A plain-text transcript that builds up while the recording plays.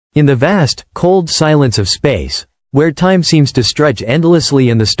In the vast, cold silence of space, where time seems to stretch endlessly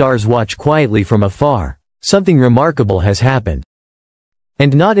and the stars watch quietly from afar, something remarkable has happened.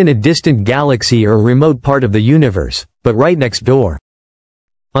 And not in a distant galaxy or a remote part of the universe, but right next door.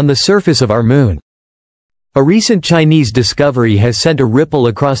 On the surface of our moon. A recent Chinese discovery has sent a ripple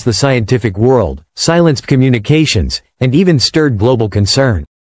across the scientific world, silenced communications, and even stirred global concern.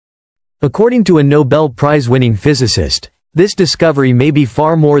 According to a Nobel Prize-winning physicist, this discovery may be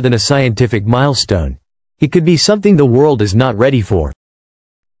far more than a scientific milestone. It could be something the world is not ready for.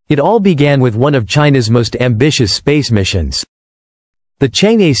 It all began with one of China's most ambitious space missions. The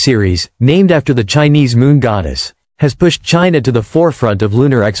Chang'e series, named after the Chinese moon goddess, has pushed China to the forefront of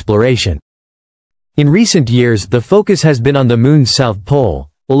lunar exploration. In recent years, the focus has been on the moon's south pole,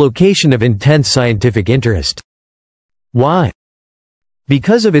 a location of intense scientific interest. Why?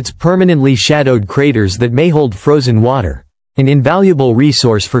 Because of its permanently shadowed craters that may hold frozen water, an invaluable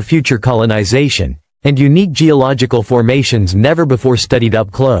resource for future colonization, and unique geological formations never before studied up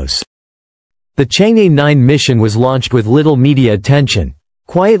close. The Chang'e 9 mission was launched with little media attention,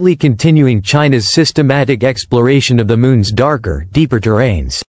 quietly continuing China's systematic exploration of the moon's darker, deeper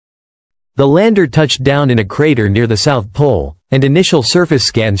terrains. The lander touched down in a crater near the South Pole, and initial surface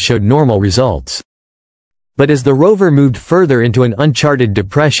scans showed normal results. But as the rover moved further into an uncharted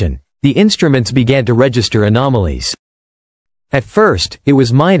depression, the instruments began to register anomalies. At first, it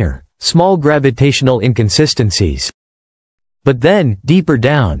was minor, small gravitational inconsistencies. But then, deeper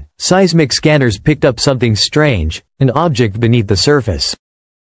down, seismic scanners picked up something strange, an object beneath the surface.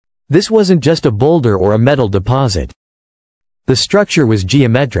 This wasn't just a boulder or a metal deposit. The structure was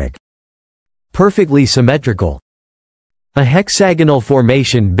geometric. Perfectly symmetrical. A hexagonal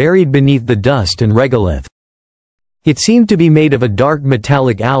formation buried beneath the dust and regolith. It seemed to be made of a dark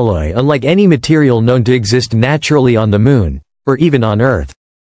metallic alloy unlike any material known to exist naturally on the moon, or even on Earth.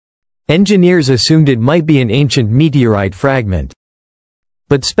 Engineers assumed it might be an ancient meteorite fragment.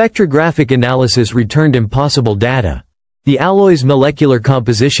 But spectrographic analysis returned impossible data. The alloy's molecular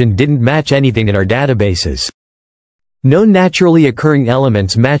composition didn't match anything in our databases. No naturally occurring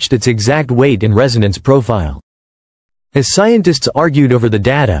elements matched its exact weight and resonance profile. As scientists argued over the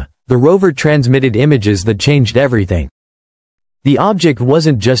data, the rover transmitted images that changed everything. The object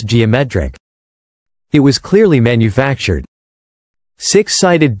wasn't just geometric. It was clearly manufactured.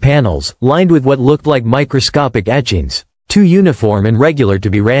 6-sided panels, lined with what looked like microscopic etchings, too uniform and regular to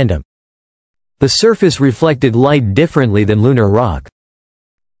be random. The surface reflected light differently than lunar rock.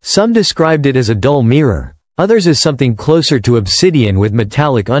 Some described it as a dull mirror, others as something closer to obsidian with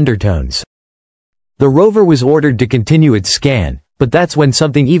metallic undertones. The rover was ordered to continue its scan, but that's when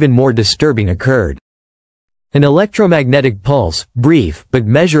something even more disturbing occurred. An electromagnetic pulse, brief but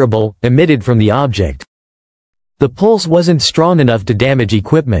measurable, emitted from the object. The pulse wasn't strong enough to damage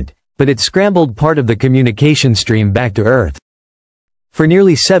equipment, but it scrambled part of the communication stream back to Earth. For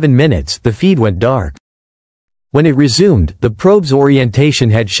nearly 7 minutes, the feed went dark. When it resumed, the probe's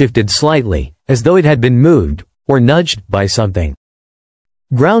orientation had shifted slightly, as though it had been moved, or nudged, by something.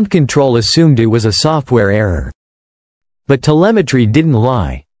 Ground control assumed it was a software error. But telemetry didn't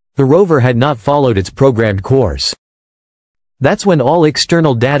lie. The rover had not followed its programmed course. That's when all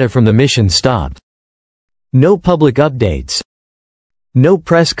external data from the mission stopped. No public updates. No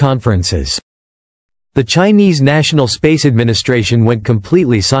press conferences. The Chinese National Space Administration went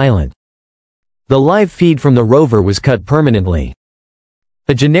completely silent. The live feed from the rover was cut permanently.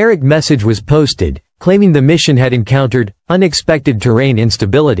 A generic message was posted, claiming the mission had encountered unexpected terrain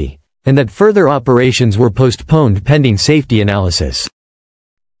instability, and that further operations were postponed pending safety analysis.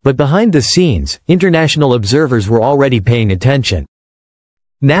 But behind the scenes, international observers were already paying attention.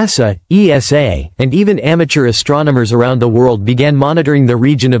 NASA, ESA, and even amateur astronomers around the world began monitoring the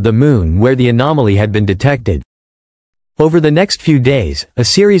region of the moon where the anomaly had been detected. Over the next few days, a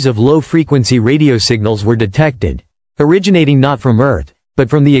series of low-frequency radio signals were detected, originating not from Earth, but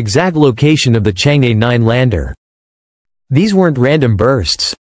from the exact location of the Chang'e 9 lander. These weren't random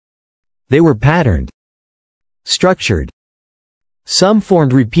bursts. They were patterned. Structured. Some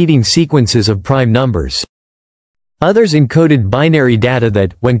formed repeating sequences of prime numbers. Others encoded binary data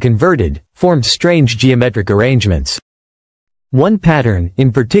that, when converted, formed strange geometric arrangements. One pattern,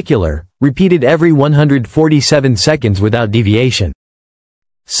 in particular, repeated every 147 seconds without deviation.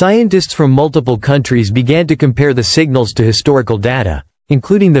 Scientists from multiple countries began to compare the signals to historical data,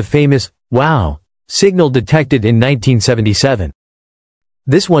 including the famous "wow" signal detected in 1977.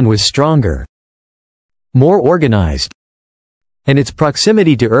 This one was stronger, more organized, and its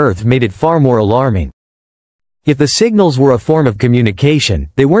proximity to Earth made it far more alarming. If the signals were a form of communication,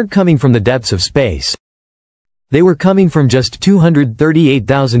 they weren't coming from the depths of space. They were coming from just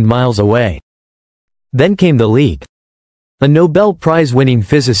 238,000 miles away. Then came the leak. A Nobel Prize-winning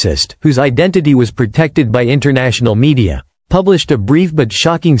physicist, whose identity was protected by international media, published a brief but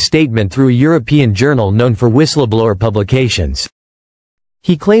shocking statement through a European journal known for whistleblower publications.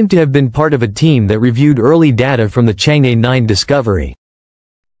 He claimed to have been part of a team that reviewed early data from the Chang'e 9 discovery.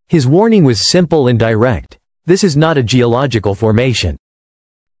 His warning was simple and direct. This is not a geological formation.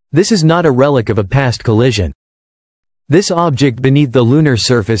 This is not a relic of a past collision. This object beneath the lunar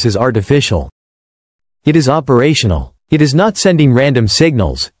surface is artificial. It is operational. It is not sending random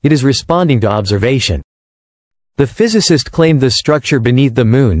signals, it is responding to observation. The physicist claimed the structure beneath the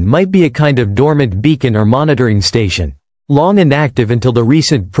moon might be a kind of dormant beacon or monitoring station, long inactive until the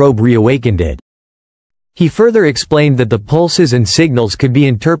recent probe reawakened it. He further explained that the pulses and signals could be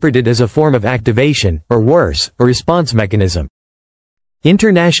interpreted as a form of activation, or worse, a response mechanism.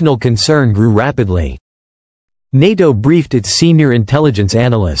 International concern grew rapidly. NATO briefed its senior intelligence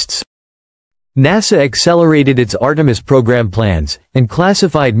analysts. NASA accelerated its Artemis program plans, and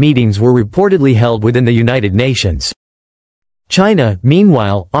classified meetings were reportedly held within the United Nations. China,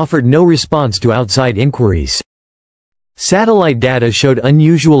 meanwhile, offered no response to outside inquiries. Satellite data showed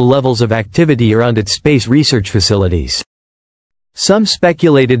unusual levels of activity around its space research facilities. Some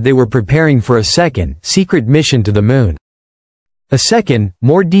speculated they were preparing for a second, secret mission to the moon. A second,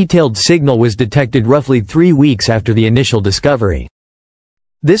 more detailed signal was detected roughly 3 weeks after the initial discovery.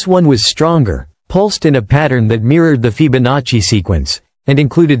 This one was stronger, pulsed in a pattern that mirrored the Fibonacci sequence, and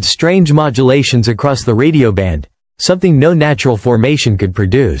included strange modulations across the radio band, something no natural formation could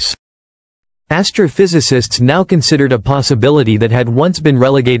produce. Astrophysicists now considered a possibility that had once been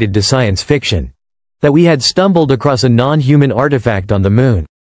relegated to science fiction, that we had stumbled across a non-human artifact on the moon.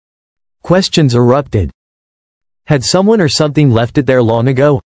 Questions erupted. Had someone or something left it there long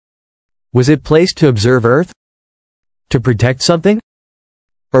ago? Was it placed to observe Earth? To protect something?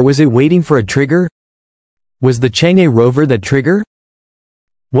 Or was it waiting for a trigger? Was the Chang'e rover that trigger?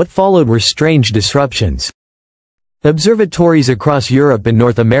 What followed were strange disruptions. Observatories across Europe and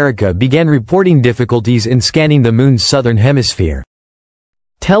North America began reporting difficulties in scanning the moon's southern hemisphere.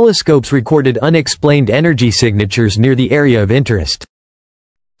 Telescopes recorded unexplained energy signatures near the area of interest.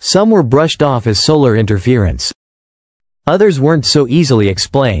 Some were brushed off as solar interference. Others weren't so easily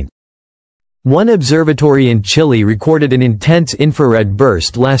explained. One observatory in Chile recorded an intense infrared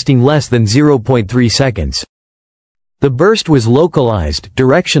burst lasting less than 0.3 seconds. The burst was localized,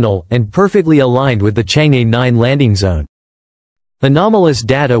 directional, and perfectly aligned with the Chang'e 9 landing zone. Anomalous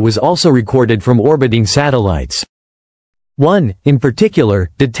data was also recorded from orbiting satellites. One, in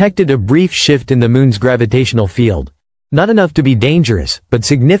particular, detected a brief shift in the moon's gravitational field. Not enough to be dangerous, but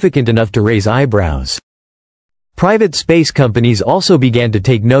significant enough to raise eyebrows. Private space companies also began to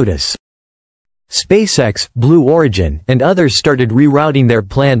take notice. SpaceX, Blue Origin, and others started rerouting their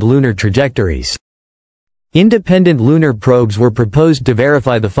planned lunar trajectories. Independent lunar probes were proposed to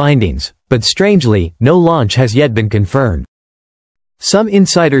verify the findings, but strangely, no launch has yet been confirmed. Some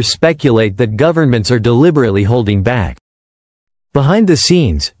insiders speculate that governments are deliberately holding back. Behind the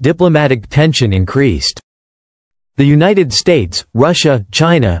scenes, diplomatic tension increased. The United States, Russia,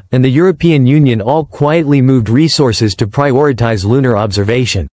 China, and the European Union all quietly moved resources to prioritize lunar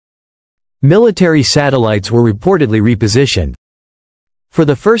observation. Military satellites were reportedly repositioned. For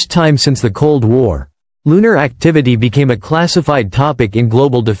the first time since the Cold War, lunar activity became a classified topic in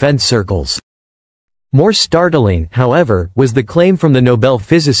global defense circles. More startling, however, was the claim from the Nobel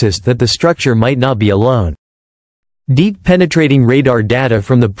physicist that the structure might not be alone. Deep penetrating radar data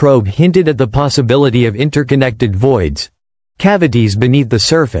from the probe hinted at the possibility of interconnected voids, cavities beneath the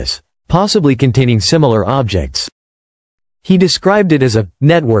surface, possibly containing similar objects. He described it as a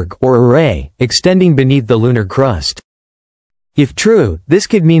network or array extending beneath the lunar crust. If true, this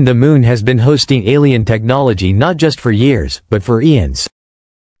could mean the moon has been hosting alien technology not just for years, but for eons.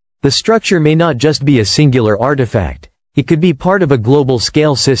 The structure may not just be a singular artifact, it could be part of a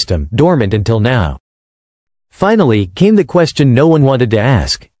global-scale system dormant until now. Finally, came the question no one wanted to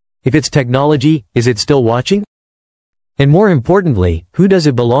ask. If it's technology, is it still watching? And more importantly, who does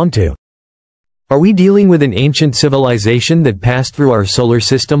it belong to? Are we dealing with an ancient civilization that passed through our solar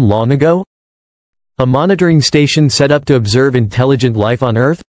system long ago? A monitoring station set up to observe intelligent life on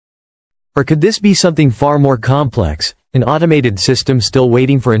Earth? Or could this be something far more complex, an automated system still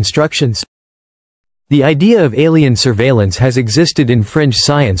waiting for instructions? The idea of alien surveillance has existed in fringe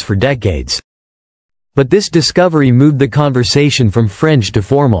science for decades. But this discovery moved the conversation from fringe to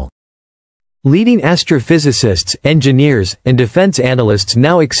formal. Leading astrophysicists, engineers, and defense analysts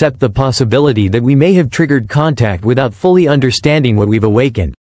now accept the possibility that we may have triggered contact without fully understanding what we've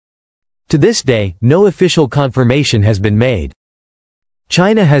awakened. To this day, no official confirmation has been made.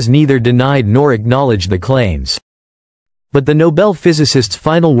 China has neither denied nor acknowledged the claims. But the Nobel physicist's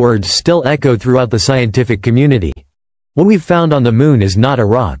final words still echo throughout the scientific community. What we've found on the moon is not a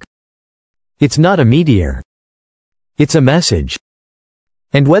rock. It's not a meteor. It's a message.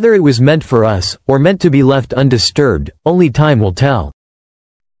 And whether it was meant for us, or meant to be left undisturbed, only time will tell.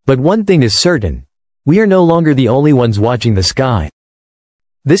 But one thing is certain. We are no longer the only ones watching the sky.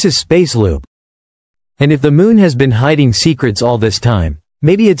 This is Space Loop. And if the moon has been hiding secrets all this time,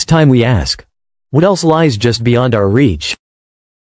 maybe it's time we ask, what else lies just beyond our reach?